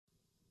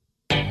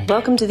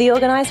Welcome to The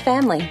Organised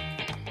Family,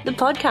 the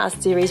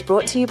podcast series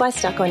brought to you by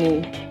Stuck On You,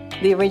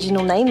 the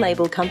original name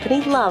label company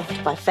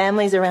loved by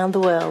families around the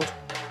world.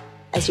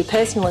 As your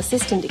personal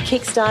assistant to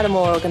kickstart a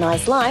more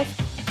organised life,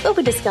 we'll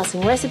be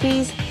discussing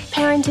recipes,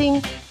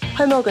 parenting,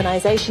 home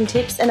organisation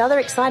tips and other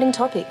exciting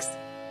topics.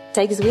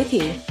 Take us with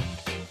you.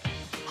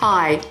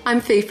 Hi, I'm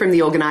Fee from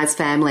The Organised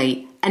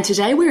Family, and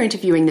today we're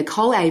interviewing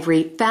Nicole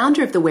Avery,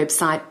 founder of the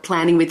website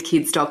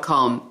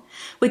planningwithkids.com.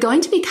 We're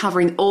going to be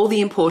covering all the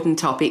important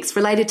topics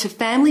related to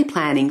family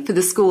planning for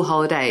the school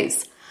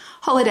holidays.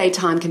 Holiday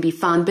time can be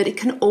fun, but it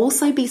can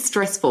also be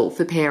stressful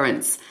for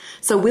parents.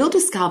 So we'll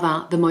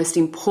discover the most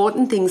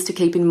important things to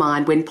keep in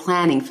mind when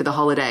planning for the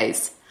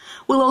holidays.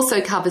 We'll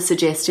also cover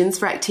suggestions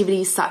for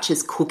activities such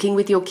as cooking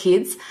with your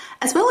kids,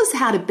 as well as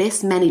how to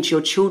best manage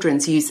your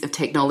children's use of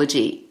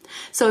technology.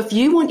 So if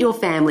you want your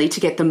family to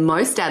get the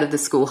most out of the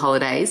school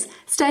holidays,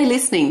 stay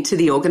listening to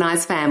The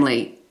Organised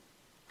Family.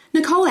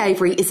 Nicole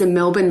Avery is a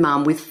Melbourne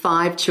mum with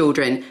 5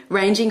 children,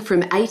 ranging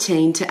from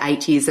 18 to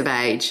 8 years of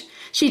age.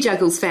 She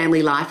juggles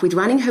family life with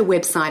running her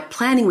website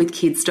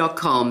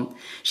planningwithkids.com.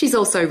 She's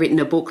also written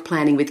a book,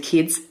 Planning with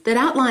Kids, that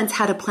outlines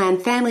how to plan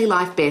family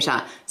life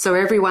better so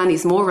everyone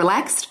is more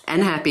relaxed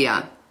and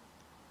happier.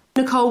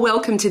 Nicole,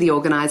 welcome to The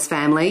Organised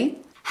Family.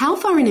 How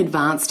far in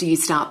advance do you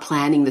start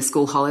planning the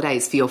school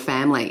holidays for your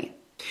family?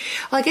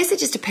 Well, I guess it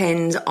just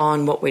depends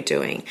on what we're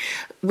doing.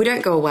 We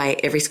don't go away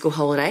every school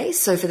holiday.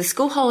 So for the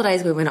school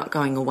holidays where we're not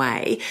going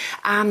away,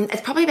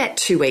 it's probably about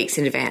 2 weeks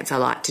in advance I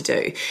like to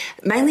do.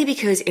 Mainly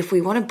because if we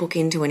want to book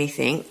into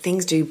anything,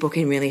 things do book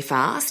in really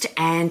fast.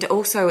 And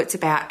also it's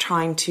about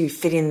trying to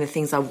fit in the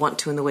things I want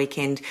to in the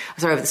weekend,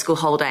 over the school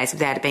holidays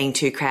without it being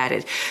too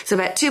crowded. So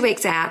about 2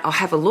 weeks out, I'll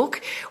have a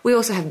look. We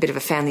also have a bit of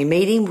a family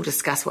meeting. We'll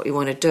discuss what we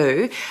want to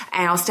do.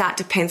 And I'll start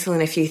to pencil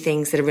in a few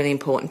things that are really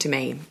important to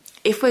me.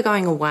 If we're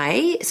going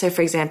away, so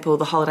for example,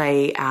 the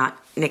holiday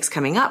next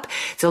coming up,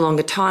 it's a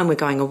longer time we're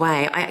going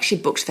away. I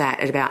actually booked that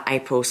at about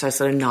April, so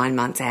sort of 9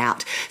 months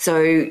out.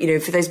 So,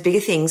 for those bigger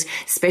things,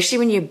 especially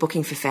when you're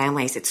booking for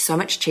families, it's so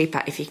much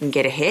cheaper if you can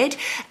get ahead.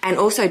 And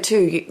also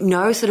too, you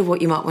know sort of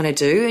what you might want to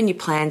do and your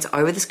plans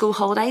over the school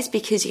holidays,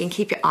 because you can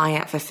keep your eye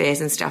out for fares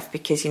and stuff,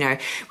 because,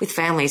 with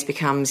families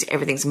becomes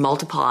everything's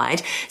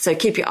multiplied. So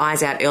keep your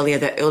eyes out earlier.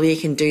 The earlier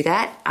you can do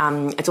that.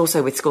 It's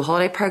also with school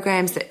holiday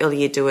programs, the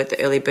earlier you do it,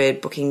 the early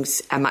bird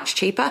bookings are much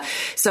cheaper.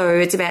 So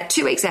it's about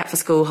 2 weeks out for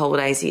school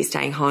holidays that you're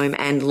staying home,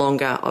 and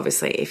longer,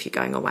 obviously, if you're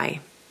going away.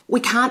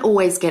 We can't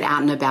always get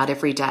out and about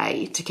every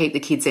day to keep the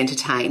kids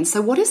entertained.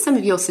 So what are some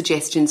of your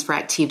suggestions for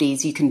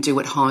activities you can do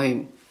at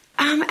home?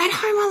 At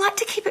home, I like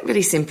to keep it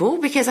really simple,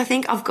 because I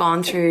think I've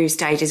gone through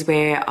stages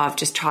where I've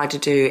just tried to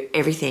do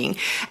everything.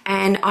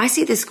 And I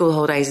see the school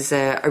holidays as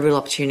a real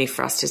opportunity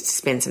for us to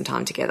spend some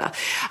time together.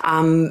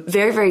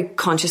 Very, very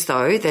conscious,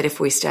 though, that if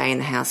we stay in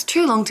the house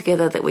too long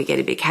together, that we get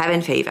a big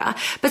cabin fever.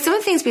 But some of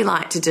the things we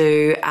like to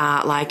do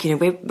are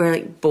we're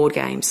like board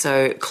games.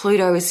 So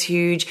Cluedo is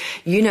huge.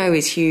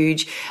 is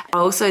huge.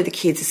 Also, the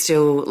kids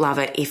still love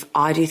it if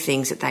I do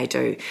things that they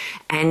do.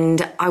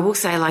 And I will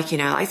say,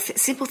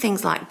 simple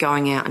things like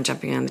going out and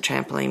jumping on the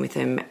trampoline with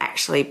them,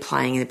 actually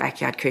playing in the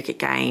backyard cricket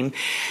game.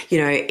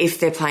 If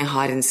they're playing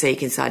hide and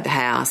seek inside the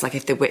house, like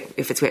if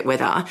it's wet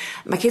weather,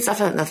 my kids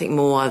love nothing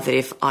more that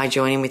if I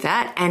join in with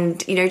that. And,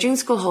 during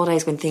school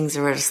holidays when things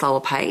are at a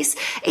slower pace,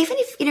 even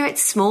if,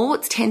 it's small,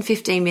 it's 10,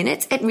 15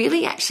 minutes, it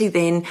really actually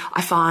then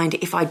I find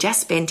if I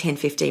just spend 10,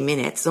 15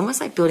 minutes, it's almost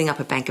like building up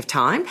a bank of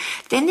time,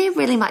 then they're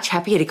really much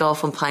happier to go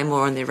off and play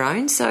more on their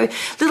own. So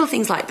little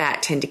things like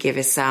that tend to give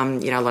us, a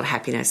lot of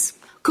happiness.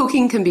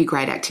 Cooking can be a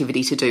great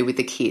activity to do with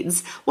the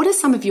kids. What are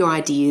some of your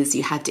ideas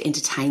you have to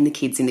entertain the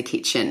kids in the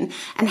kitchen?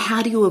 And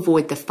how do you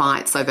avoid the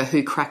fights over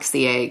who cracks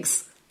the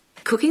eggs?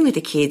 Cooking with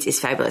the kids is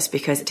fabulous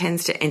because it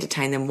tends to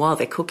entertain them while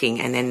they're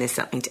cooking, and then there's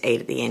something to eat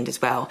at the end as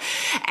well.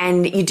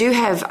 And you do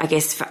have, I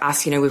guess for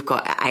us, we've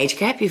got an age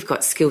gap, you've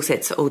got skill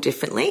sets all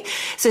differently.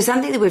 So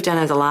something that we've done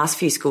over the last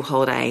few school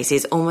holidays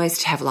is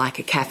almost have like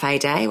a cafe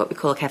day, what we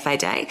call a cafe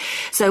day.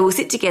 So we'll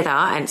sit together,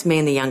 and it's me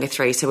and the younger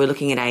 3, so we're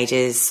looking at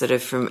ages sort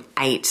of from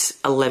 8,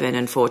 11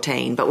 and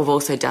 14, but we've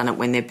also done it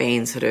when they've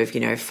been sort of,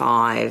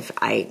 5,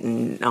 8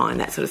 and 9,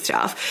 that sort of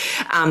stuff.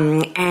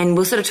 And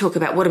we'll sort of talk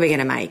about what are we going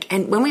to make.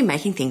 And when we're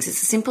making things,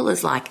 it's as simple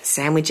as like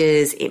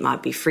sandwiches, it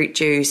might be fruit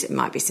juice, it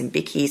might be some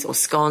bickies or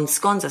scones.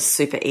 Scones are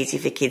super easy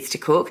for kids to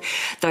cook,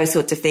 those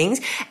sorts of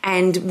things.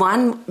 And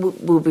one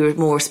will be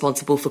more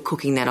responsible for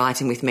cooking that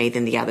item with me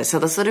than the other. So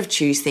they'll sort of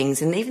choose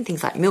things, and even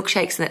things like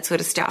milkshakes and that sort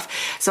of stuff.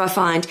 So I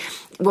find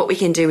what we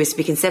can do is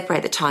we can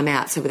separate the time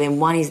out. So then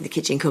one is in the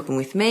kitchen cooking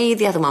with me,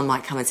 the other one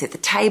might come and set the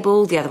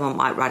table, the other one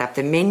might write up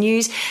the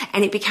menus,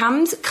 and it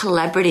becomes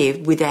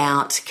collaborative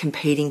without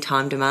competing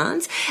time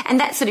demands. And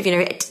that sort of,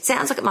 it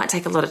sounds like it might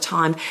take a lot of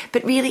time,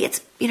 but really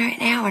it's,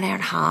 an hour and a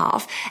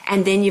half,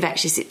 and then you've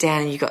actually sit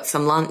down and you've got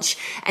some lunch,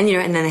 and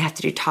and then they have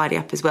to do tidy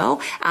up as well,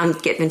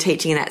 get them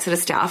teaching and that sort of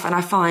stuff. And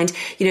I find,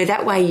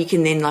 that way you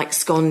can then, like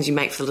scones you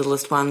make for the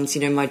littlest ones,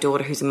 my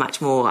daughter, who's a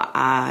much more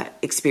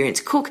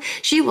experienced cook,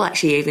 she will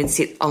actually even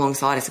sit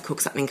alongside us and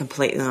cook something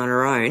completely on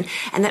her own.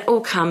 And that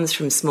all comes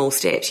from small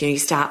steps. You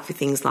start with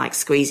things like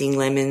squeezing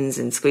lemons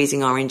and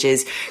squeezing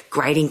oranges,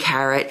 grating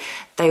carrot.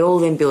 They all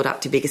then build up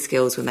to bigger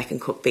skills when they can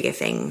cook bigger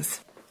things.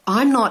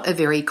 I'm not a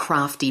very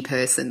crafty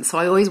person, so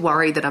I always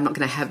worry that I'm not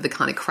going to have the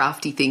kind of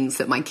crafty things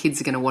that my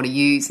kids are going to want to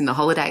use in the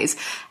holidays.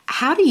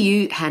 How do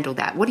you handle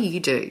that? What do you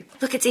do?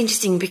 Look, it's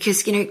interesting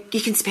because,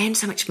 you can spend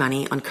so much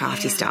money on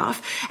crafty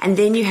stuff, and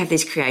then you have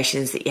these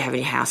creations that you have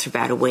in your house for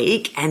about a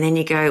week, and then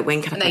you go,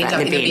 when can I put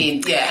that in the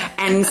bin? Yeah.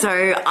 And so,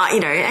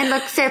 and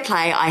look, fair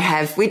play,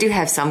 we do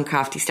have some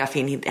crafty stuff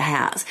in the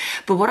house,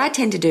 but what I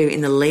tend to do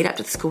in the lead up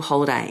to the school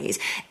holidays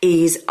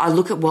is I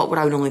look at what would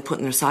I normally put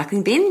in the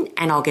recycling bin,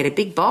 and I'll get a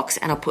big box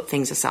and I'll put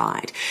things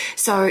aside.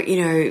 So,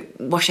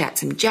 wash out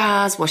some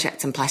jars, wash out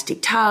some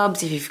plastic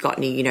tubs, if you've got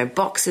any,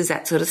 boxes,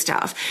 that sort of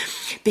stuff,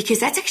 because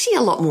that's actually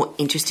a lot more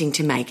interesting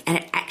to make, and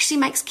it actually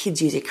makes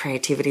kids use their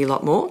creativity a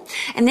lot more.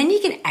 And then you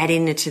can add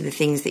into the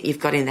things that you've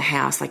got in the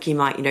house, like you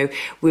might,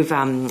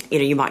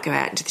 you might go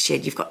out into the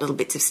shed, you've got little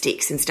bits of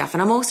sticks and stuff.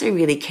 And I'm also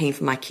really keen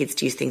for my kids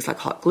to use things like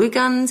hot glue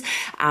guns,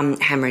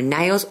 hammer and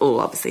nails, all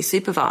obviously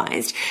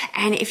supervised.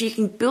 And if you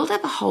can build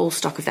up a whole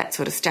stock of that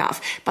sort of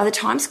stuff, by the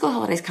time school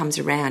holidays comes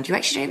around, you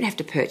actually don't even have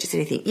to purchase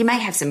anything. You may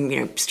have some,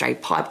 stray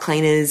pipe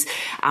cleaners,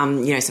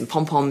 some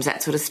pom-poms,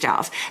 that sort of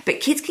stuff.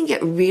 But kids can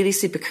get really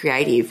super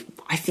creative,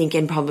 I think,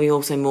 and probably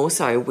also more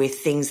so with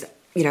things,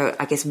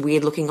 I guess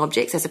weird looking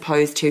objects, as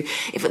opposed to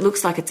if it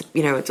looks like it's,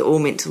 it's all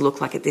meant to look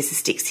like this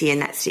sticks here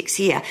and that sticks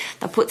here.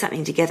 They'll put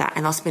something together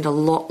and they'll spend a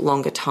lot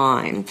longer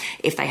time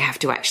if they have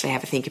to actually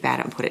have a think about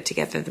it and put it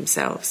together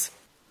themselves.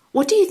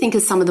 What do you think are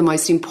some of the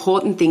most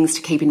important things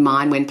to keep in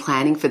mind when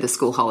planning for the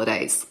school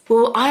holidays?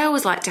 Well, I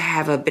always like to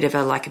have a bit of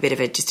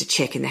just a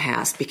check in the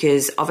house,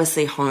 because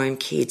obviously home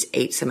kids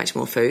eat so much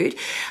more food.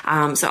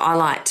 So I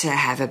like to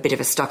have a bit of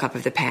a stock up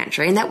of the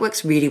pantry, and that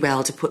works really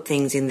well to put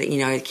things in that,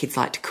 the kids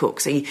like to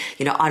cook. So,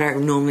 I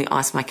don't normally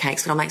ice my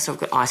cakes, but I'll make sure I've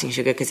got icing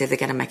sugar, because if they're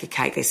going to make a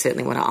cake, they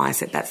certainly want to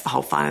ice it. That's the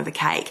whole fun of the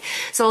cake.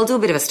 So I'll do a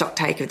bit of a stock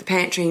take of the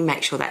pantry,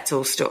 make sure that's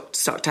all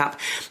stocked up.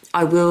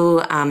 I will,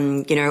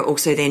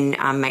 also then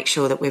make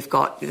sure that we've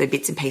got the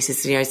bits and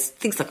pieces,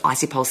 things like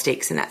icy pole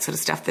sticks and that sort of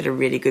stuff that are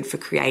really good for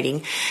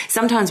creating.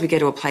 Sometimes we go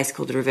to a place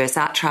called the Reverse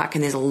Art Truck,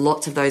 and there's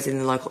lots of those in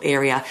the local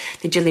area.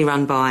 They're generally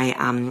run by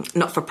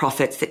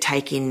not-for-profits that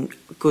take in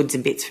goods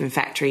and bits from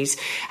factories,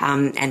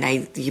 and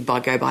you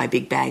go buy a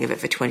big bag of it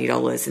for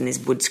 $20, and there's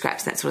wood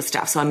scraps and that sort of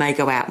stuff. So I may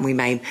go out and we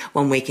may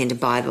one weekend and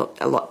buy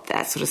a lot of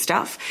that sort of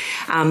stuff.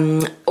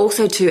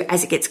 Also, too,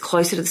 as it gets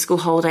closer to the school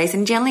holidays,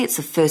 and generally it's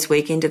the first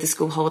weekend of the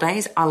school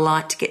holidays, I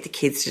like to get the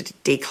kids to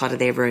declutter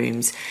their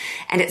rooms.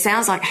 And it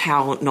sounds like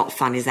how not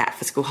fun is that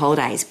for school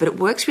holidays, but it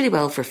works really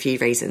well for a few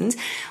reasons.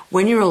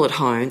 When you're all at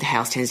home, the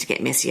house tends to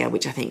get messier,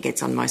 which I think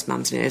gets on most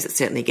mums' nerves. It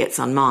certainly gets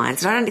on mine.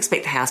 So I don't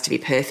expect the house to be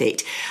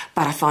perfect,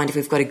 but I find if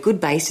we've got a good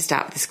base to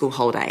start with the school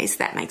holidays,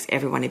 that makes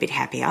everyone a bit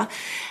happier.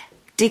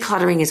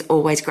 Decluttering is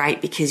always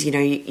great because,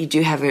 you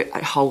do have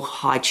a whole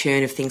high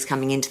churn of things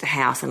coming into the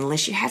house, and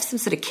unless you have some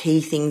sort of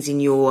key things in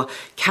your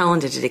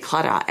calendar to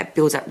declutter, it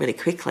builds up really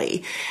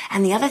quickly.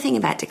 And the other thing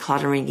about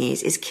decluttering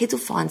is kids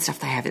will find stuff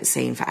they haven't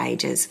seen for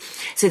ages.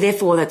 So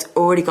therefore, that's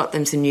already got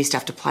them some new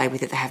stuff to play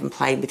with that they haven't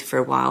played with for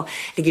a while.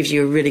 It gives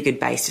you a really good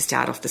base to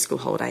start off the school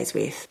holidays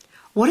with.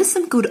 What are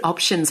some good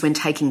options when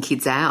taking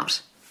kids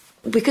out?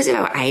 Because of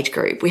our age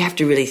group, we have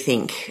to really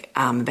think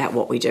about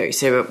what we do.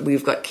 So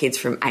we've got kids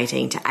from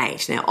 18 to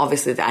 8. Now,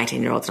 obviously, the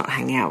 18-year-old's not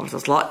hanging out with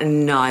us a lot,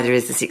 and neither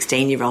is the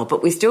 16-year-old,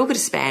 but we've still got a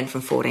span from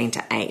 14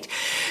 to 8.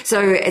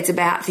 So it's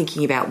about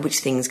thinking about which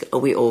things are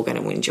we all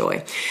going to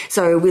enjoy.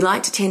 So we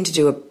like to tend to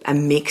do a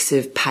mix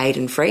of paid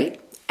and free.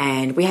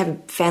 And we have a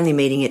family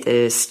meeting at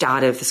the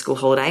start of the school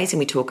holidays, and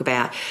we talk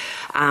about,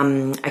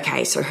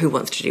 okay, so who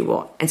wants to do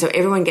what? And so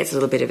everyone gets a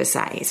little bit of a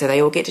say. So they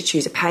all get to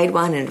choose a paid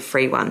one and a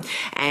free one.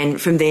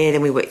 And from there,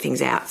 then we work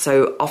things out.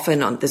 So often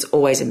there's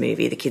always a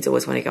movie. The kids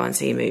always want to go and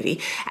see a movie.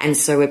 And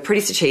so we're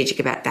pretty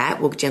strategic about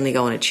that. We'll generally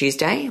go on a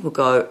Tuesday. We'll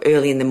go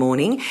early in the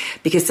morning,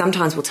 because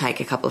sometimes we'll take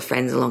a couple of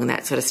friends along and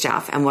that sort of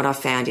stuff. And what I've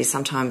found is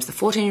sometimes the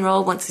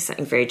 14-year-old wants to see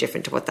something very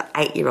different to what the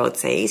 8-year-old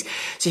sees.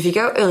 So if you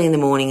go early in the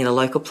morning in a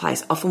local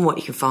place, often what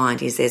you can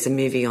find is there's a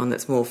movie on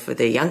that's more for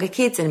the younger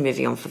kids and a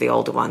movie on for the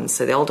older ones.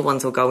 So the older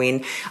ones will go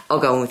in, I'll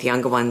go in with the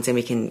younger ones, and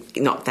we can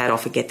knock that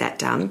off and get that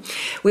done.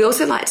 We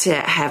also like to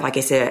have, I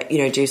guess,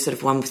 do sort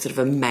of one sort of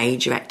a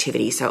major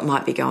activity. So it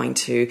might be going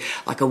to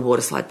like a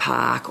water slide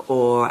park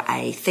or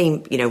a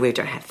theme, we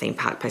don't have theme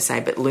park per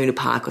se, but Luna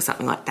Park or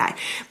something like that.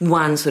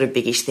 One sort of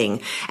biggish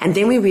thing. And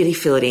then we really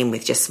fill it in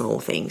with just small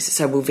things.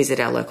 So we'll visit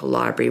our local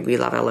library. We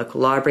love our local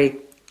library.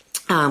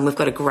 We've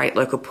got a great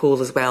local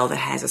pool as well that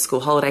has a school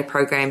holiday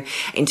program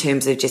in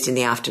terms of just in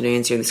the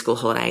afternoons during the school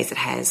holidays. It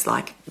has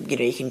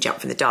you can jump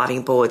from the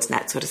diving boards and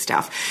that sort of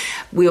stuff.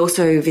 We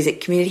also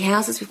visit community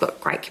houses. We've got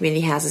great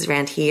community houses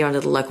around here on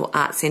little local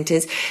art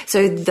centres.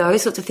 So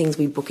those sorts of things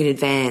we book in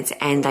advance,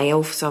 and they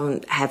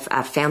also have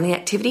family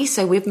activities.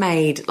 So we've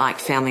made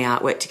family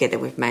artwork together.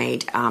 We've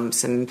made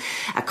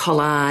a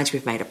collage.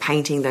 We've made a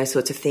painting, those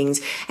sorts of things.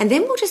 And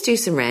then we'll just do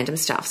some random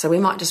stuff. So we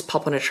might just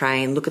pop on a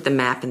train, look at the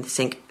map and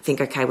think,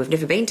 okay, we've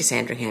never been to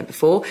Sandringham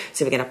before,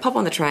 so we're going to pop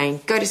on the train,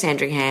 go to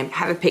Sandringham,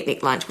 have a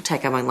picnic lunch. We'll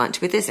take our own lunch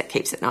with us. That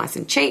keeps it nice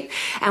and cheap.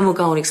 And we'll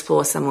go and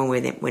explore somewhere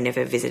we've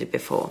never visited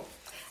before.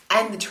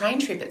 And the train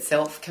trip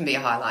itself can be a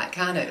highlight,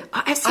 can't it?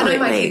 Oh, absolutely. I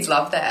know my kids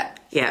love that.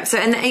 Yeah, so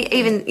and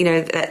even,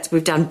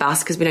 we've done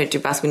bus because we don't do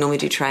bus, we normally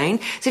do train.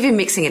 So if you're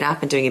mixing it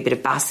up and doing a bit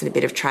of bus and a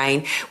bit of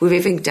train, we've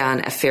even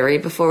done a ferry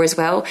before as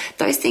well.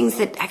 Those things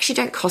that actually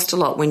don't cost a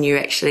lot when you're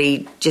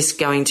actually just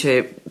going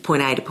to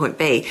point A to point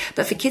B.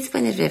 But for kids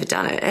when they've never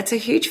done it, it's a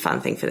huge fun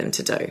thing for them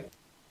to do.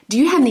 Do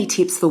you have any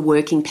tips for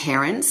working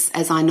parents,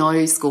 as I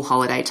know school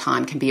holiday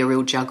time can be a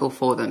real juggle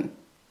for them?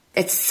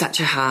 It's such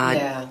a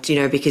hard,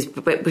 because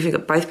if you've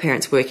got both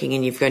parents working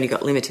and you've only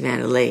got limited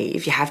amount of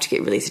leave, you have to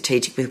get really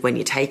strategic with when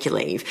you take your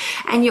leave.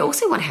 And you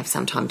also want to have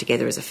some time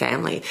together as a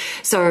family.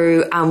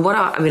 So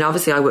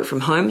obviously I work from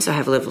home, so I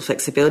have a level of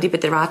flexibility,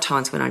 but there are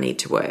times when I need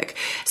to work.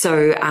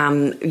 So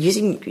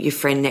using your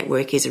friend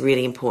network is a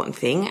really important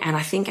thing. And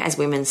I think as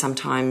women,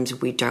 sometimes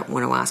we don't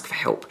want to ask for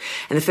help.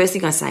 And the first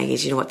thing I say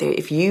is,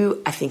 if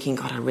you are thinking,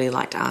 God, I'd really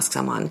like to ask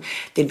someone,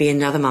 there'd be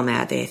another mum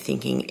out there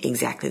thinking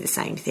exactly the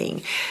same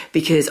thing.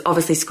 Because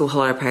obviously school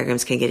holiday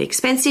programs can get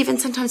expensive and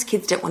sometimes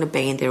kids don't want to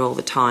be in there all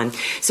the time.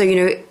 So,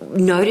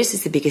 notice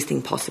is the biggest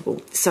thing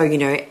possible. So,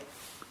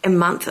 a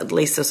month at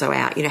least or so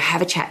out,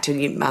 have a chat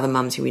to other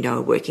mums who we know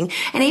are working.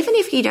 And even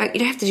if you don't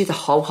have to do the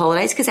whole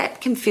holidays because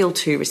that can feel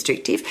too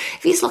restrictive.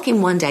 If you just lock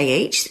in one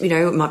day each,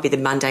 it might be the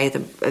Monday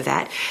of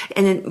that,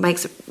 and it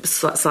makes it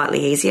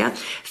slightly easier.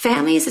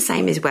 Family is the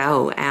same as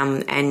well.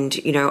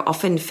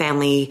 Often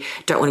family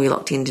don't want to be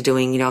locked into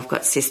doing, I've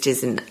got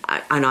sisters and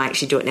I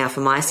actually do it now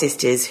for my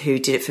sisters who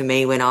did it for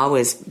me when I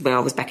was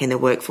back in the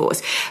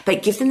workforce.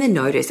 But give them the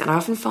notice. And I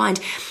often find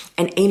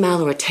an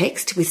email or a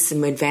text with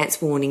some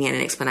advance warning and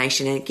an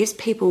explanation, and it gives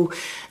people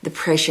the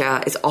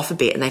pressure is off a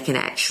bit and they can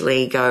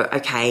actually go,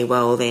 okay,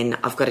 well then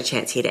I've got a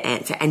chance here to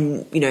answer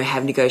and,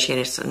 have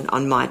negotiations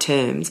on my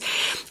terms.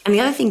 And the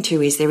other thing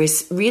too is there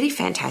is really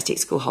fantastic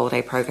school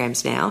holiday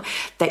programs now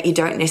that you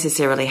don't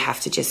necessarily have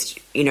to just,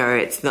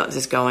 it's not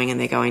just going and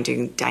they're going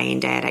to day in,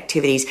 day out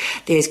activities.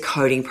 There's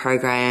coding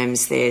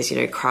programs, there's,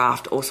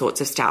 craft, all sorts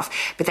of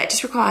stuff. But that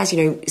just requires,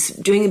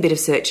 doing a bit of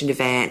search in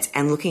advance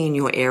and looking in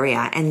your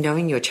area and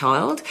knowing your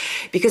child,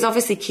 because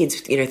obviously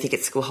kids, think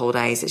it's school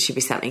holidays, it should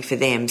be something for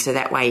them. So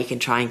that way you can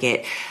try and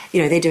get,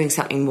 they're doing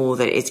something more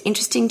that is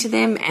interesting to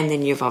them, and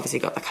then you've obviously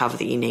got the cover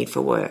that you need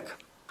for work.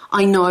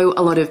 I know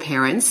a lot of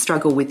parents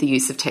struggle with the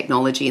use of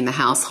technology in the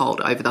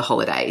household over the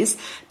holidays.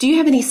 Do you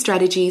have any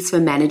strategies for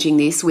managing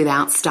this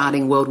without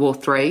starting World War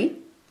III?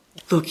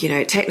 Look,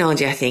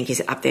 technology, I think,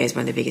 is up there as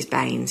one of the biggest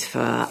banes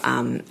for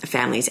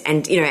families.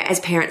 And, as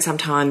parents,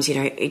 sometimes,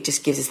 it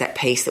just gives us that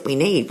peace that we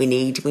need.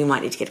 We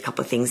might need to get a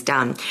couple of things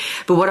done.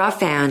 But what I've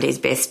found is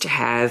best to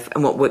have,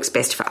 and what works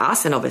best for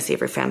us, and obviously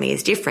every family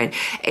is different,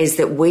 is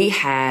that we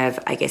have,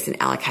 an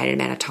allocated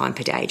amount of time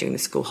per day during the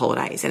school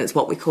holidays. And it's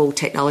what we call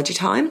technology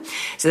time.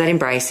 So that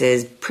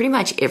embraces pretty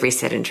much every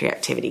sedentary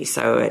activity.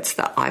 So it's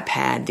the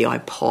iPad, the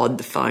iPod,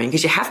 the phone,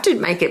 because you have to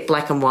make it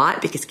black and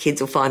white because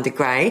kids will find the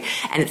grey,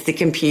 and it's the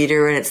computer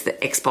and it's the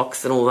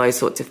Xbox and all those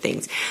sorts of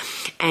things.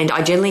 And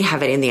I generally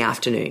have it in the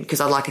afternoon because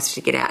I like us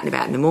to get out and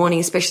about in the morning,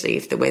 especially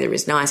if the weather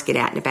is nice, get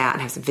out and about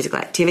and have some physical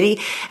activity.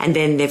 And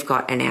then they've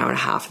got an hour and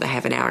a half. They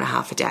have an hour and a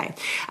half a day.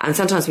 And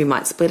sometimes we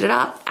might split it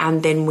up.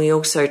 And then we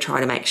also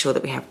try to make sure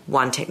that we have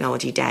one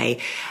technology day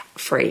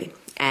free.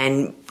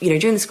 And,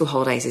 during the school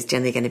holidays is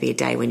generally going to be a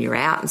day when you're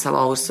out. And so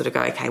I'll sort of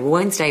go, okay, well,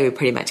 Wednesday we're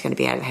pretty much going to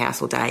be out of the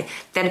house all day.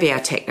 That'll be our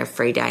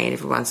techno-free day, and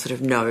everyone sort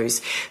of knows.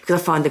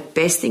 Because I find the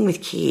best thing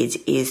with kids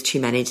is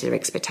to manage their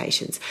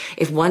expectations.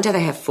 If one day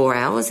they have 4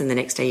 hours and the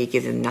next day you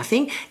give them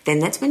nothing, then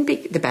that's when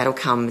the battle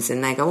comes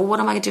and they go, well, what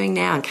am I doing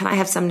now? And can I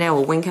have some now?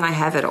 Or when can I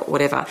have it? Or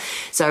whatever.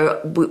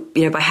 So,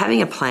 by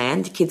having a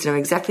plan, the kids know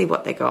exactly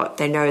what they got.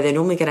 They know they're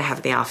normally going to have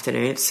it in the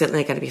afternoon. It's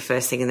certainly going to be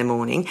first thing in the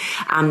morning.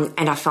 And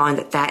I find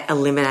that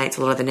eliminates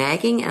a lot of the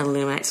nagging and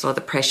eliminates a lot of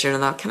the pressure.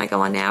 And can I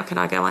go on now? Can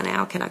I go on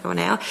now? Can I go on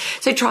now?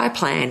 So try a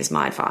plan is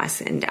my advice.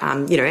 And,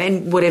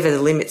 and whatever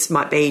the limits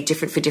might be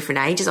different for different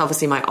ages.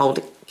 Obviously my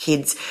older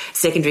kids,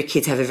 secondary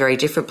kids have a very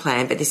different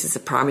plan, but this is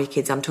the primary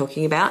kids I'm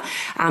talking about.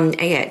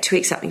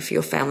 Tweak something for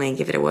your family and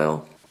give it a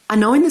whirl. I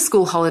know in the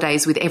school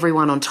holidays with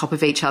everyone on top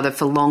of each other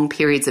for long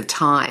periods of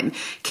time,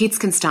 kids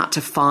can start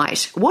to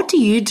fight. What do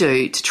you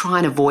do to try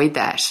and avoid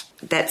that?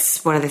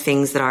 that's one of the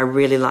things that I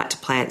really like to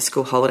plan at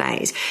school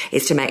holidays,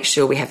 is to make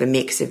sure we have a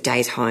mix of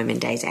days home and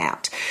days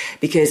out,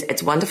 because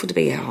it's wonderful to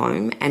be at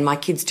home, and my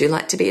kids do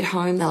like to be at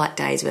home. They like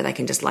days where they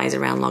can just laze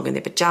around long in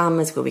their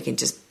pajamas, where we can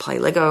just play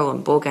Lego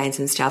and board games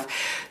and stuff.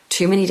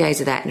 Too many days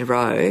of that in a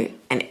row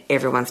and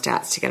everyone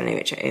starts to get on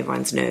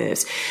everyone's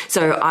nerves.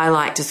 So I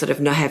like to sort of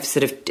have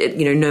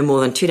no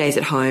more than 2 days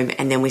at home,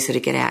 and then we sort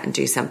of get out and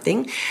do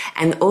something.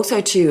 And also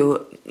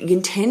too, you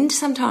can tend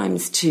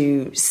sometimes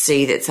to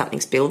see that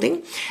something's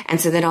building.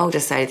 And so then I'll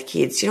just say to the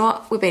kids, you know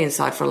what, we've been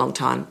inside for a long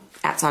time.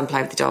 Outside and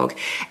play with the dog.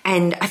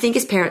 And I think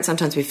as parents,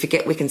 sometimes we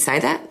forget we can say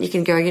that. You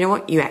can go, you know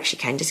what, you actually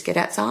can just get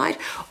outside.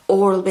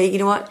 Or it'll be, you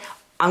know what,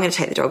 I'm going to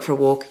take the dog for a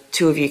walk.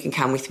 2 of you can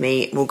come with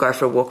me and we'll go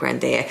for a walk around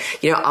there.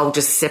 You know, I'll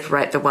just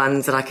separate the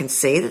ones that I can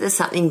see that there's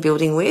something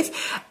building with.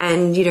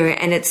 And, you know,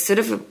 and it's sort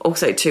of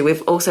also too,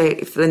 we've also,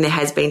 when there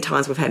has been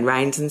times we've had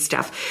rains and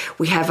stuff,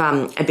 we have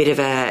a bit of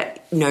a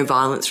no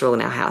violence rule in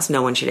our house.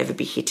 No one should ever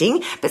be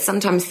hitting. But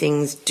sometimes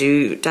things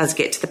does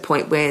get to the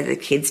point where the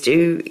kids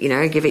do, you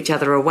know, give each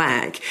other a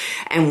whack.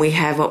 And we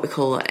have what we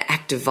call an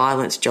active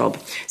violence job.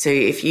 So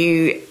if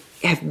you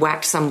have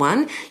whacked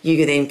someone,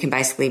 you then can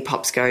basically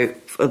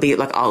it'll be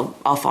like,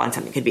 I'll find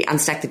something. It could be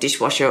unstack the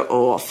dishwasher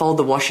or fold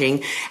the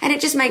washing. And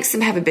it just makes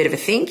them have a bit of a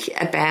think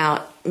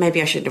about,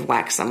 maybe I shouldn't have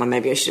whacked someone.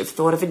 Maybe I should have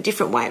thought of a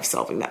different way of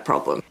solving that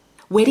problem.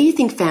 Where do you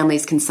think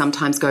families can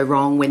sometimes go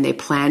wrong when they're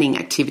planning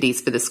activities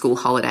for the school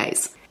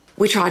holidays?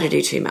 We try to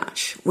do too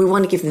much. We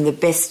want to give them the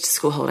best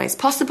school holidays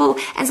possible.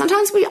 And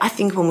sometimes I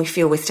think when we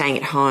feel we're staying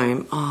at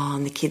home,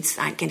 and the kids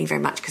aren't getting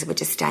very much because we're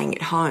just staying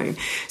at home.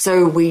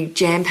 So we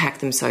jam-pack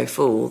them so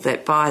full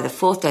that by the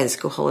 4th day of the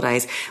school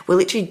holidays, we're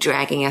literally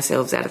dragging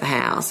ourselves out of the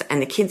house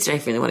and the kids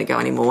don't really want to go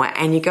anymore.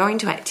 And you're going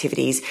to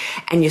activities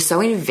and you're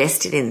so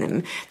invested in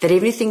them that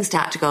even if things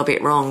start to go a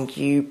bit wrong,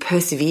 you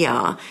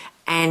persevere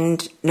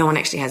and no one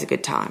actually has a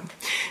good time.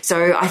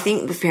 So I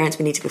think with parents,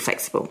 we need to be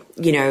flexible.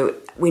 You know,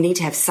 we need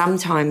to have some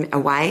time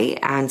away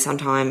and some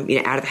time,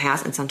 you know, out of the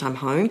house and some time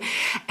home.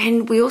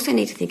 And we also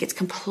need to think it's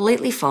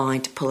completely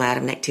fine to pull out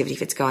of an activity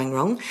if it's going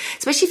wrong,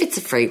 especially if it's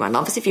a free one.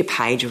 Obviously, if you're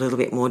paid, you're a little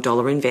bit more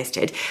dollar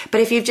invested.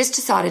 But if you've just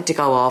decided to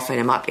go off and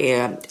it might be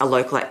a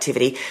local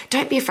activity,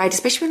 don't be afraid,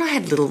 especially when I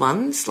had little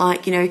ones.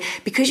 Like, you know,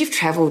 because you've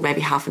travelled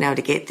maybe half an hour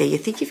to get there, you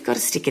think you've got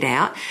to stick it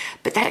out.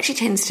 But that actually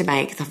tends to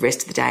make the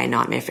rest of the day a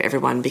nightmare for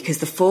everyone, because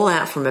the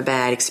fallout from a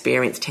bad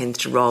experience tends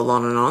to roll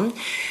on and on.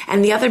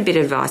 And the other bit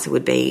of advice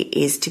would be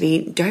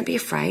don't be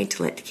afraid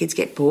to let the kids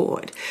get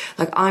bored.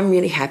 Like, I'm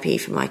really happy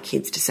for my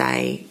kids to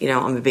say, you know,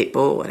 I'm a bit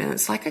bored. And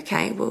it's like,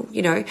 okay, well,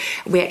 you know,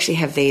 we actually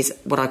have these,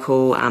 what I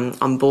call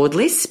on board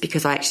lists,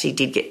 because I actually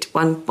did get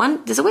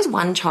one, there's always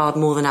one child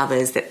more than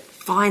others that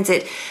finds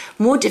it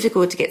more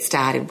difficult to get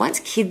started. Once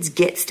kids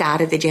get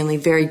started, they're generally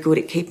very good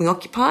at keeping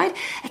occupied.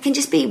 It can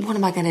just be, what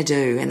am I going to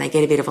do? And they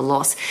get a bit of a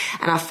loss.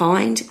 And I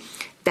find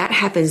that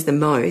happens the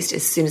most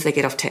as soon as they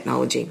get off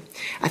technology.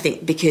 I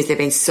think because they've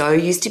been so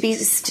used to be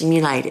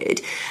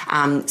stimulated.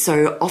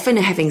 So often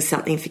having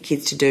something for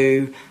kids to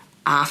do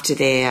after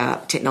their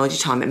technology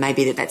time, it may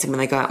be that's when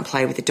they go out and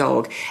play with the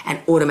dog, and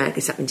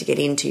automatically something to get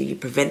into. You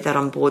prevent that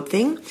on board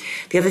thing.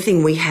 The other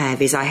thing we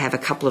have is I have a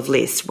couple of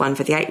lists, one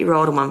for the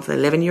 8-year-old and one for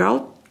the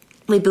 11-year-old.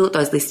 We built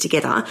those lists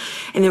together,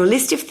 and they're a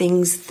list of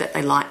things that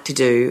they like to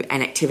do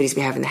and activities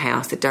we have in the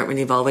house that don't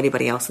really involve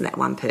anybody else than that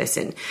one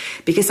person.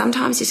 Because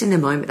sometimes just in the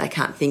moment they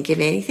can't think of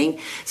anything.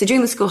 So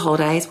during the school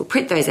holidays, we'll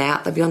print those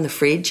out, they'll be on the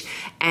fridge,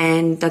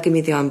 and they'll give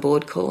me the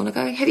on-board call and I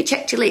go, have you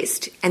checked your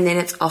list? And then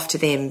it's off to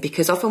them,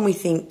 because often we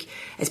think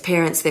as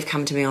parents, they've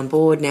come to me on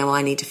board, now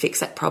I need to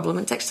fix that problem.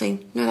 It's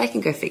actually, no, they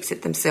can go fix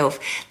it themselves.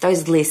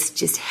 Those lists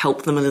just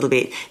help them a little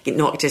bit,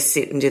 not just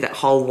sit and do that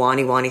whole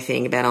whiny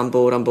thing about on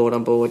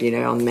board, you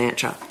know, on the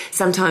mantra.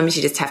 Sometimes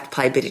you just have to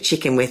play a bit of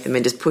chicken with them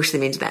and just push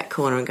them into that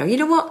corner and go, you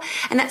know what?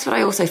 And that's what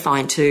I also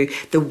find too,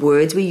 the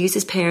words we use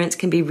as parents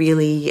can be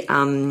really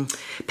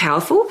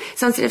powerful.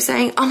 So instead of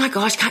saying, oh my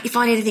gosh, can't you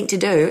find anything to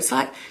do? It's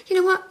like, you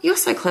know what? You're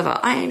so clever.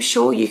 I am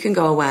sure you can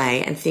go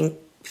away and think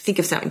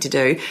of something to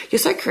do. You're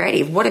so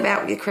creative. What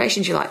about the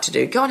creations you like to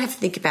do? Go and have a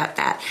think about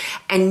that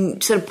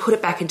and sort of put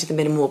it back into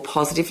the more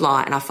positive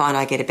light. And I find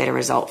I get a better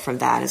result from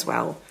that as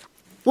well.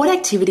 What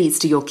activities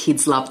do your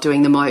kids love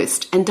doing the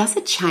most, and does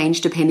it change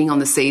depending on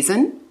the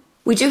season?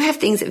 We do have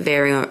things that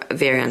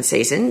vary on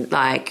season.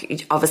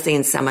 Like, obviously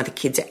in summer, the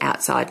kids are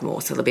outside more,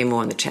 so there'll be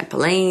more on the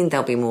trampoline,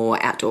 there'll be more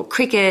outdoor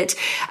cricket,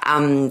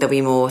 there'll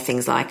be more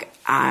things like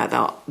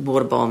the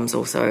water bombs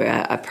also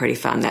are pretty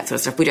fun, that sort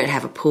of stuff. We don't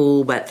have a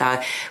pool, but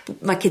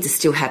my kids are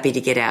still happy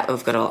to get out.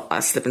 We've got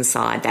a slip and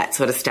slide, that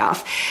sort of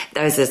stuff.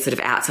 Those are sort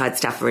of outside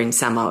stuff for in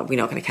summer. We're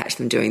not going to catch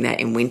them doing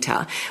that in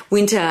winter.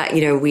 Winter,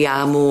 you know, we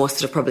are more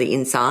sort of probably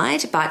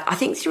inside, but I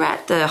think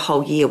throughout the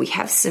whole year we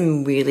have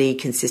some really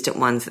consistent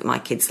ones that my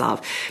kids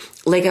love.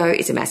 Lego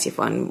is a massive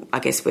one. I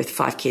guess with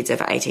 5 kids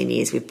over 18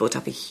 years, we've built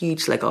up a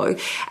huge Lego,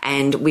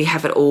 and we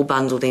have it all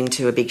bundled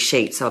into a big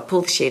sheet. So I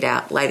pull the sheet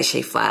out, lay the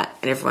sheet flat,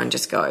 and everyone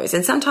just goes.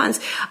 And sometimes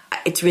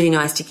it's really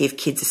nice to give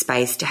kids a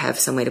space to have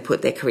somewhere to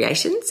put their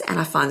creations, and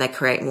I find they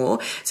create more.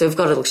 So we've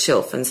got a little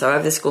shelf, and so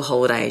over the school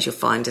holidays, you'll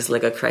find just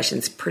Lego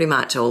creations pretty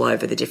much all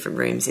over the different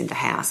rooms in the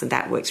house, and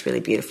that works really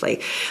beautifully.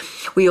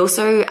 We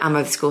also,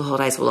 over the school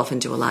holidays, will often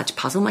do a large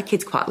puzzle. My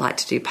kids quite like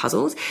to do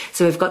puzzles.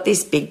 So we've got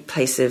this big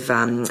piece of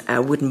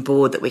wooden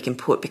board that we can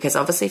put, because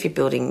obviously if you're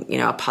building,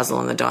 a puzzle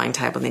on the dining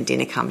table and then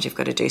dinner comes, you've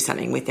got to do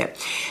something with it.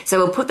 So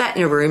we'll put that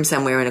in a room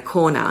somewhere in a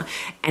corner,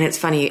 and it's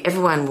funny,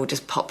 everyone will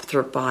just pop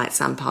through it by at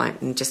some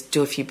point and just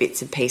do a few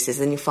bits and pieces,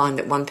 and you'll find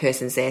that one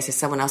person's there, so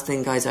someone else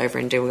then goes over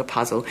and doing a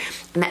puzzle.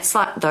 And that's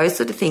like, those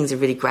sort of things are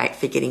really great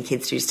for getting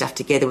kids to do stuff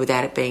together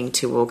without it being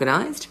too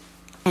organised.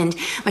 And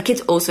my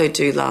kids also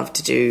do love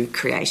to do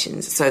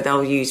creations. So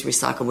they'll use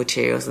recycled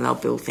materials and they'll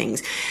build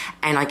things.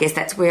 And I guess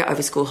that's where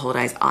over school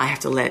holidays I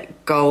have to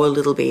let go a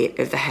little bit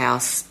of the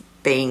house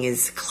being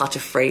as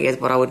clutter-free as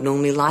what I would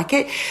normally like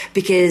it,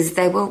 because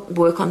they will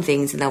work on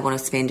things and they'll want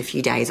to spend a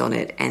few days on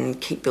it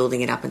and keep building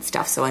it up and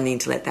stuff. So I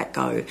need to let that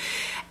go.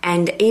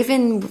 And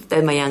even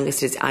though my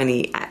youngest is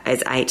only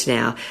as 8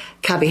 now,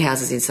 cubby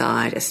houses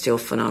inside are still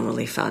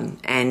phenomenally fun.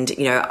 And,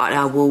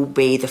 I will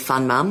be the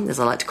fun mum, as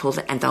I like to call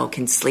it, and they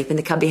can sleep in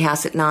the cubby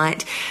house at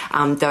night,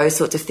 those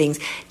sorts of things.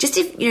 Just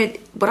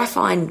what I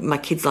find my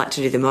kids like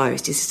to do the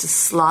most is just a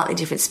slightly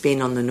different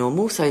spin on the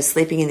normal. So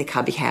sleeping in the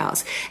cubby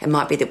house, it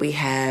might be that we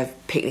have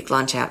picnic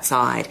lunch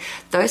outside.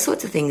 Those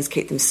sorts of things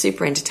keep them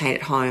super entertained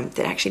at home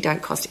that actually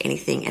don't cost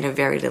anything and are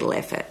very little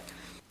effort.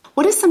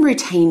 What are some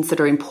routines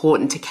that are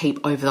important to keep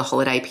over the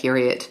holiday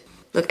period?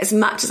 Look, as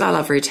much as I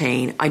love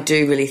routine, I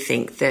do really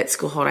think that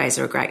school holidays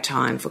are a great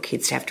time for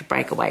kids to have to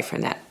break away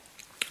from that.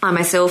 I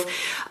myself,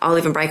 I'll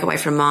even break away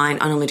from mine.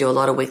 I normally do a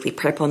lot of weekly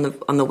prep on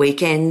the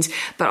weekends,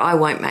 but I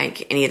won't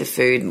make any of the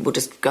food. We'll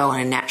just go on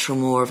a natural,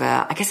 more of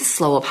a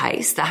slower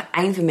pace. The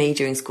aim for me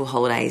during school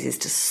holidays is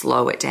to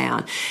slow it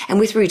down. And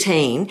with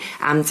routine,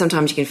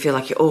 sometimes you can feel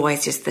like you're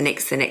always just the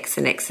next.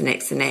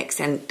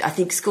 And I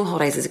think school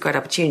holidays is a great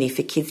opportunity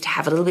for kids to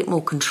have a little bit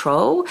more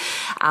control.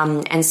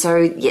 And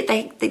so,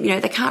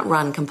 they can't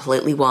run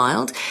completely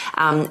wild.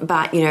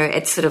 But,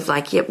 it's sort of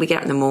like, we get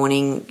up in the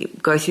morning,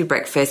 go through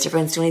breakfast,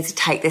 everyone still needs to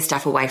take their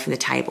stuff away from the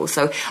table.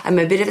 So I'm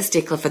a bit of a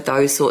stickler for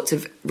those sorts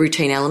of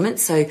routine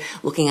elements. So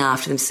looking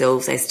after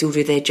themselves, they still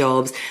do their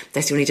jobs, they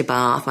still need to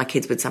bath. My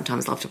kids would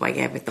sometimes love to wake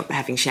up with not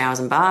having showers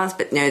and baths,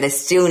 but no, they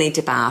still need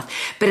to bath.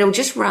 But it'll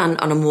just run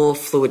on a more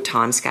fluid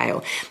time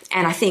scale.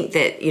 And I think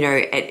that,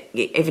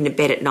 even to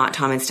bed at night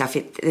time and stuff,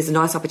 there's a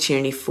nice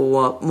opportunity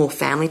for more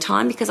family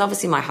time, because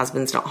obviously my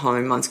husband's not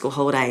home on school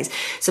holidays.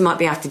 So it might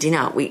be after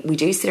dinner. We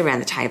do sit around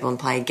the table and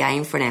play a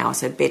game for an hour.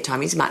 So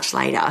bedtime is much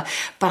later.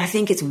 But I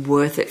think it's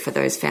worth it for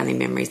those family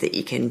memories that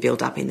you can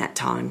build up in that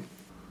time.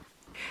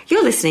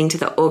 You're listening to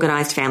the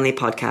Organised Family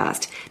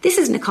Podcast. This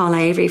is Nicole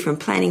Avery from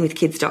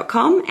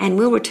planningwithkids.com, and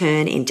we'll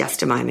return in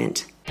just a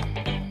moment.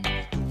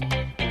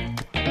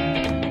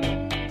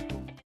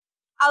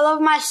 I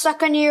love my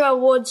Stuck On You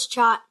awards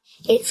chart.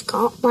 It's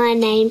got my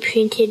name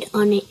printed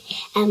on it,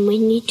 and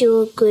when you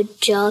do a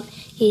good job,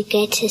 you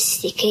get to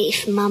stick it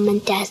if Mum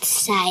and Dad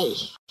say.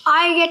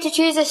 I get to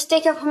choose a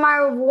sticker for my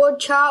reward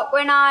chart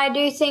when I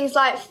do things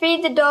like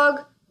feed the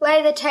dog,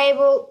 lay the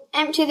table,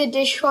 empty the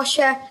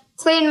dishwasher,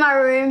 clean my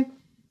room,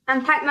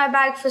 and pack my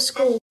bag for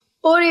school.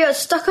 Order your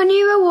Stuck On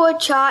You reward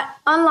chart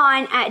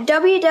online at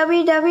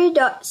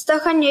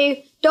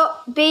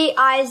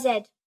www.stuckonyou.biz.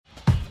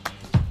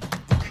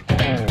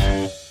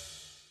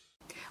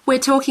 We're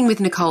talking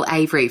with Nicole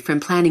Avery from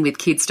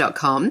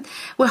planningwithkids.com.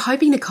 We're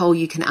hoping, Nicole,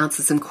 you can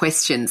answer some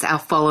questions our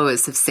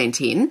followers have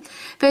sent in.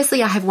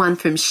 Firstly, I have one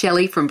from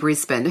Shelley from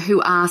Brisbane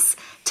who asks,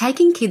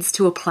 taking kids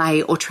to a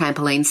play or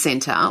trampoline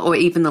centre or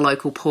even the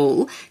local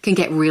pool can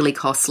get really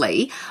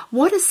costly.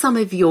 What are some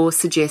of your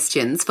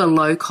suggestions for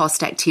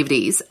low-cost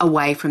activities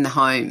away from the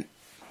home?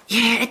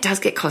 Yeah, it does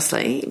get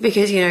costly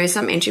because,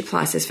 some entry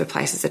prices for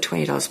places are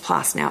 $20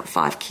 plus. Now, at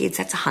 5 kids,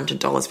 that's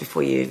 $100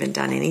 before you've even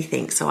done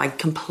anything. So I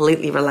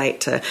completely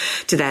relate to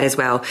that as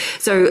well.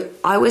 So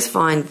I always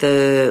find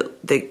the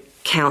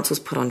councils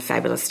put on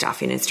fabulous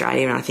stuff in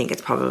Australia, and I think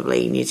it's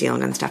probably New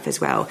Zealand and stuff as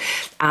well.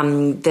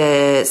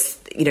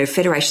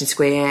 Federation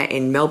Square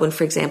in Melbourne,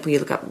 for example, you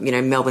look up,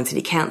 Melbourne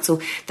City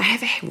Council, they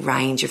have a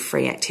range of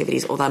free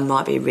activities, although they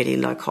might be really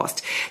low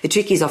cost. The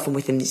trick is often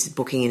with them just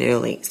booking in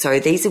early.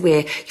 So these are where,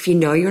 if you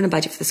know you're on a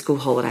budget for the school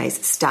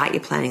holidays, start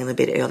your planning a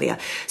little bit earlier.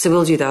 So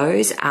we'll do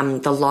those.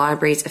 The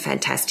libraries are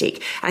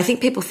fantastic. I think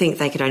people think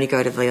they can only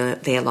go to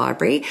their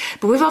library,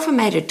 but we've often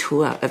made a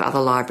tour of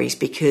other libraries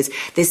because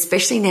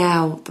especially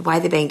now, the way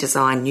they're being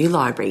designed, new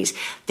libraries,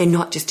 they're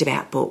not just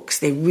about books.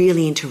 They're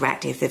really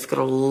interactive. They've got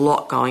a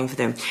lot going for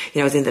them.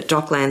 I was in the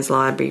Docklands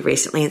Library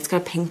recently, and it's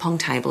got a ping pong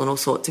table and all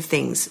sorts of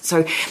things.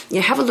 So,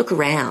 have a look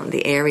around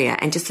the area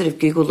and just sort of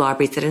Google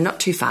libraries that are not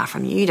too far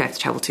from you. You don't have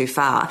to travel too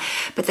far.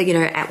 But,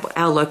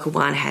 our local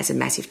one has a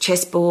massive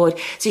chessboard.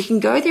 So you can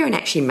go there and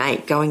actually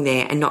going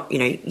there and not,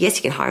 yes,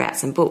 you can hire out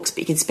some books, but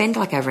you can spend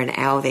like over an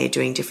hour there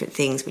doing different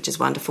things, which is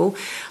wonderful.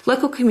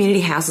 Local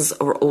community houses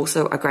are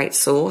also a great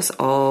source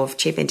of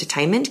cheap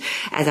entertainment,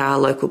 as are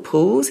local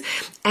pools.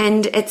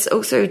 And it's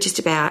also just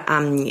about,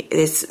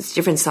 there's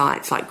different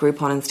sites like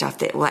Groupon and stuff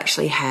that will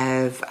actually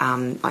have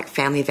like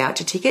family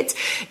voucher tickets.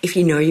 If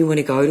you want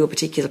to go to a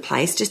particular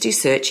place, just do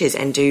searches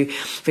and do,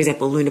 for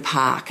example, Luna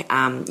Park,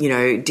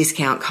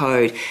 discount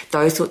code,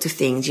 those sorts of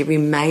things. You'll be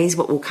amazed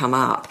what will come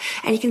up.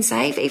 And you can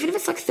save, even if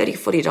it's like $30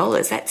 or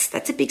 $40,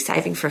 that's a big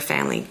saving for a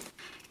family.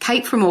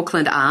 Kate from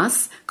Auckland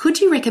asks, could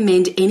you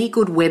recommend any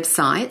good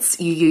websites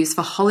you use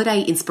for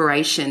holiday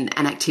inspiration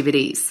and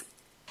activities?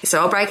 So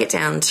I'll break it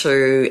down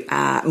to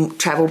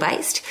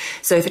travel-based.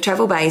 So for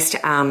travel-based,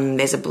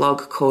 there's a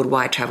blog called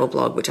Why Travel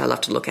Blog, which I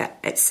love to look at.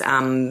 It's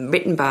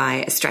written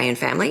by Australian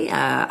family,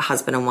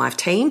 husband and wife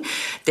team.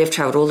 They've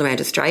travelled all around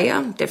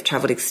Australia. They've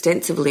travelled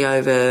extensively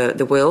over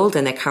the world,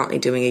 and they're currently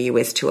doing a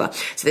US tour.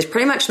 So there's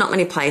pretty much not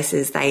many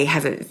places they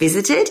haven't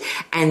visited,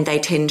 and they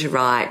tend to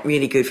write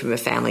really good from a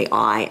family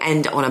eye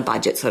and on a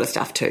budget sort of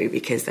stuff too,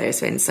 because they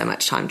spend so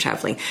much time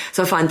travelling.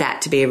 So I find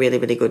that to be a really,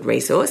 really good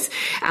resource.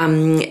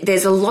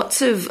 There's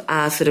lots of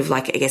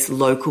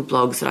local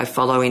blogs that I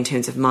follow in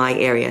terms of my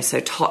area. So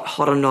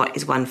Hot or Not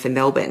is one for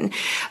Melbourne.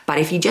 But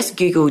if you just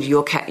Googled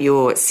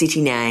your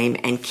city name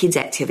and kids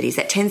activities,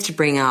 that tends to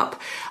bring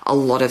up a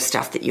lot of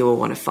stuff that you'll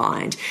want to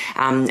find.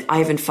 I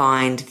even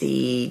find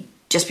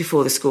just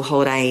before the school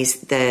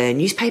holidays, the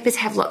newspapers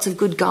have lots of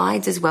good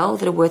guides as well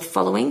that are worth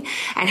following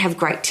and have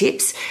great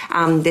tips.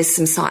 There's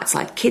some sites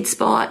like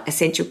KidSpot,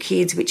 Essential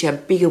Kids, which are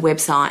bigger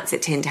websites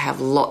that tend to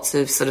have lots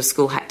of sort of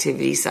school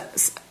activities,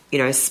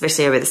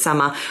 especially over the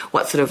summer,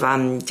 what sort of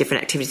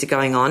different activities are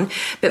going on.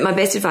 But my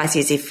best advice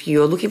is if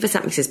you're looking for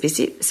something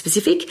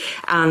specific,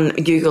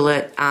 Google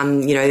it,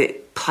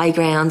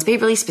 playgrounds, be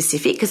really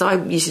specific, because I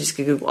used to just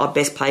Google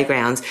best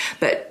playgrounds,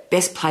 but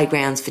best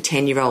playgrounds for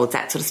 10-year-olds,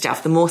 that sort of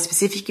stuff. The more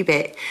specific you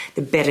get,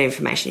 the better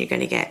information you're going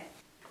to get.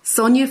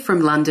 Sonia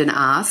from London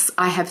asks,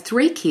 I have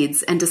 3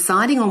 kids and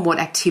deciding on what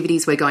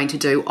activities we're going to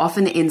do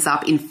often ends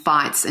up in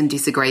fights and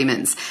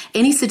disagreements.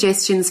 Any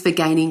suggestions for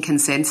gaining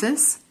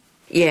consensus?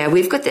 Yeah,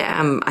 we've got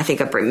I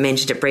think I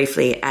mentioned it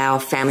briefly, our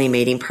family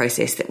meeting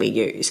process that we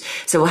use.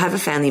 So we'll have a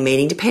family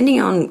meeting,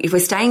 depending on, if we're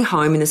staying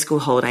home in the school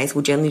holidays,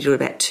 we'll generally do it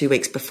about 2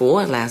 weeks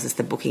before. It allows us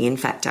the booking in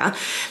factor.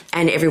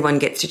 And everyone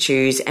gets to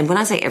choose, and when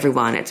I say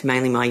everyone, it's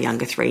mainly my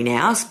younger 3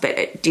 now, but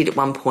it did at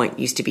one point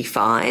used to be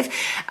 5,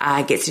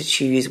 gets to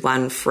choose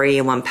one free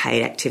and one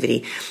paid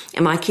activity.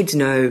 And my kids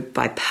know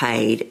by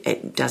paid,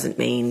 it doesn't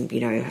mean,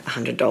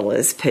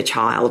 $100 per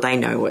child. They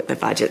know what the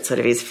budget sort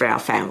of is for our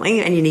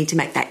family, and you need to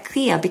make that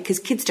clear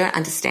because kids don't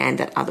understand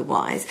that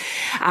otherwise.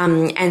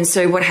 And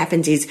so what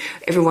happens is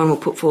everyone will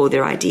put forward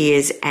their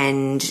ideas,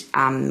 and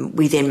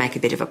we then make a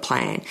bit of a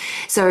plan.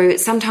 So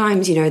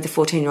sometimes, the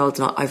 14-year-old's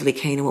not overly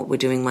keen on what we're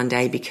doing one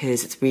day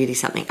because it's really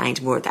something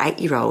aimed more at the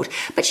 8-year-old,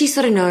 but she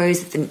sort of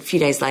knows that a few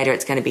days later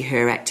it's going to be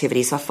her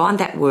activity. So I find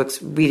that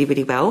works really,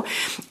 really well.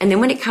 And then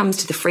when it comes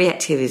to the free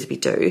activities we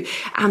do,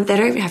 they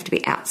don't even have to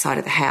be outside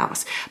of the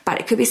house, but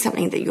it could be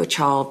something that your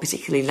child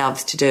particularly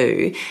loves to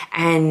do.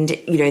 And,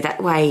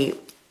 that way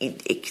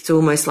it's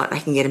almost like they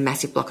can get a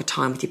massive block of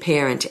time with your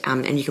parent,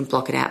 and you can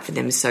block it out for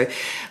them. So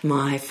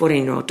my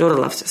 14-year-old daughter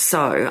loves to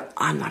sew.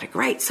 I'm not a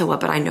great sewer,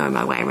 but I know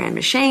my way around a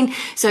machine.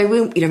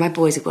 So my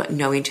boys have got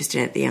no interest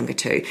in it, the younger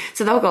 2.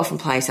 So they'll go off and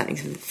play something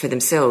for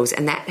themselves,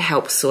 and that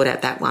helps sort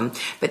out that one.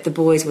 But the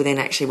boys will then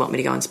actually want me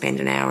to go and spend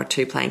an hour or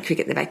 2 playing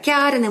cricket in the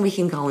backyard, and then we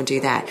can go and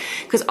do that.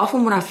 Because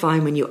often what I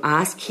find when you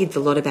ask kids a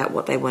lot about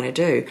what they want to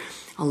do,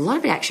 a lot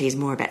of it actually is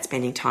more about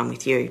spending time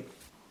with you.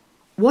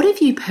 What have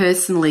you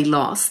personally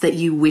lost that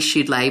you wish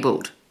you'd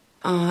labelled?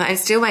 It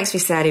still makes me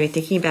sad even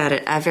thinking about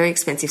it. A very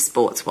expensive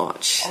sports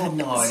watch. Oh,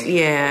 no.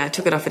 Yeah, I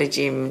took it off at a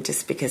gym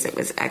just because it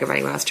was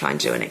aggravating when I was trying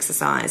to do an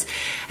exercise,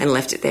 and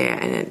left it there,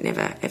 and it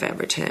never, ever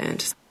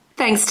returned.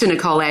 Thanks to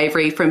Nicole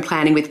Avery from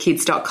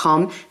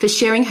planningwithkids.com for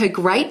sharing her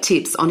great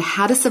tips on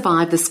how to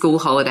survive the school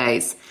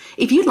holidays.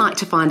 If you'd like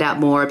to find out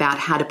more about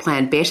how to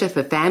plan better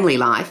for family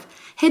life,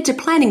 head to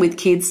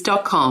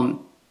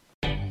planningwithkids.com.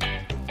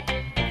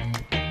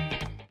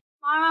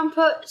 My mum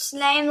puts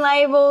name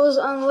labels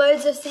on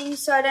loads of things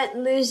so I don't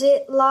lose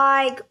it,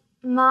 like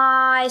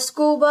my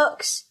school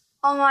books,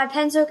 on my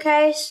pencil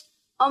case,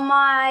 on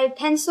my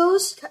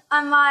pencils,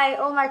 on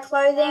all my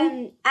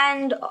clothing,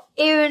 and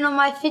even on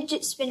my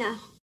fidget spinner.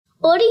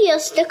 Order your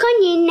Stuck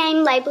On You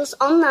name labels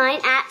online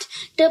at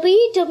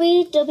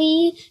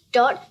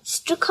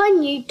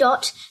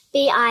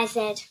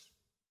www.stuckonyou.biz.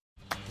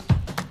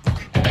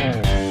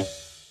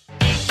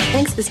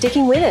 Thanks for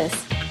sticking with us.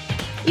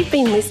 You've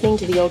been listening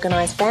to The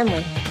Organised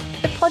Family,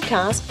 the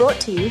podcast brought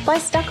to you by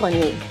Stuck On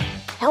You,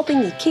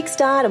 helping you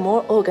kickstart a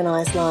more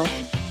organised life.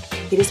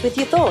 Hit us with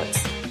your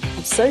thoughts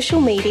at social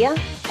media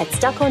at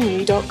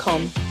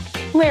stuckonyou.com.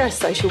 We're a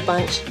social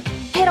bunch.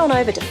 Head on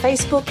over to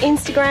Facebook,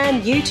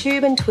 Instagram,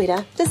 YouTube and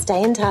Twitter to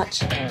stay in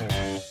touch.